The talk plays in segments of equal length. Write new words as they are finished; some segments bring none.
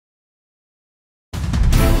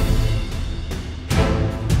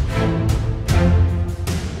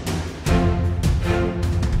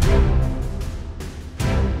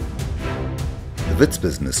WITS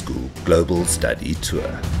Business School Global Study Tour.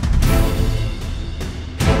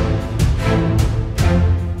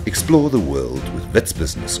 Explore the world with WITS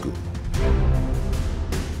Business School.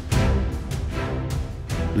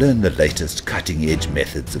 Learn the latest cutting-edge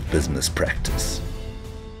methods of business practice.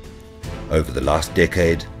 Over the last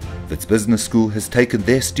decade, WITS Business School has taken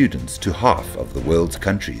their students to half of the world's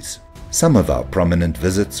countries. Some of our prominent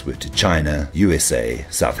visits were to China, USA,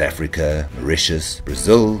 South Africa, Mauritius,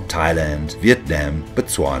 Brazil, Thailand, Vietnam,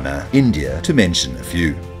 Botswana, India, to mention a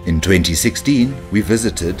few. In 2016, we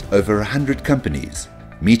visited over 100 companies,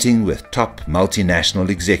 meeting with top multinational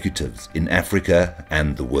executives in Africa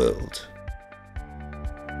and the world.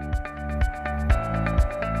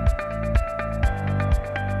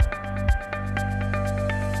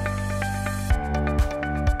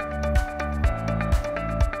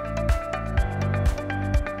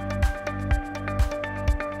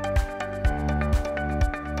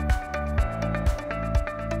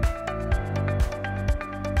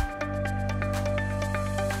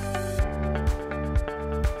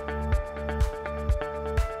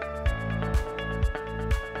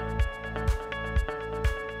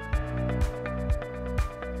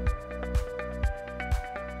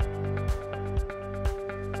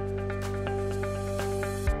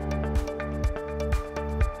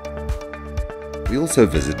 We also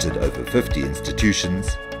visited over 50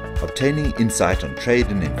 institutions, obtaining insight on trade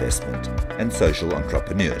and investment and social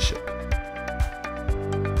entrepreneurship.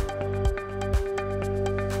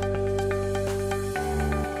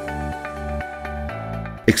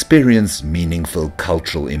 Experience meaningful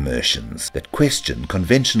cultural immersions that question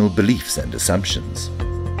conventional beliefs and assumptions.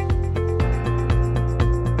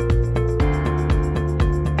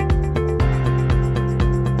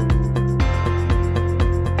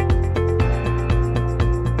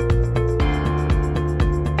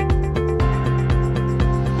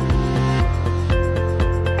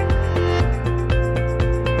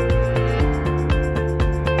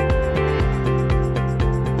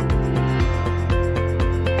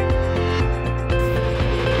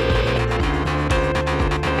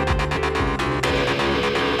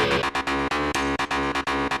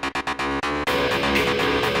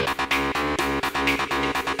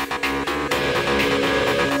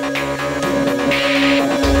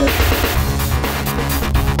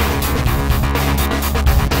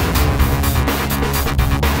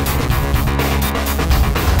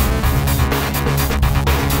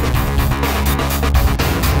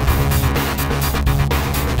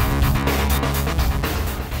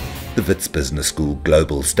 The WITS Business School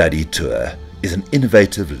Global Study Tour is an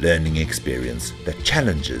innovative learning experience that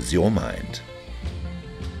challenges your mind.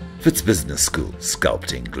 WITS Business School,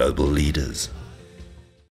 sculpting global leaders.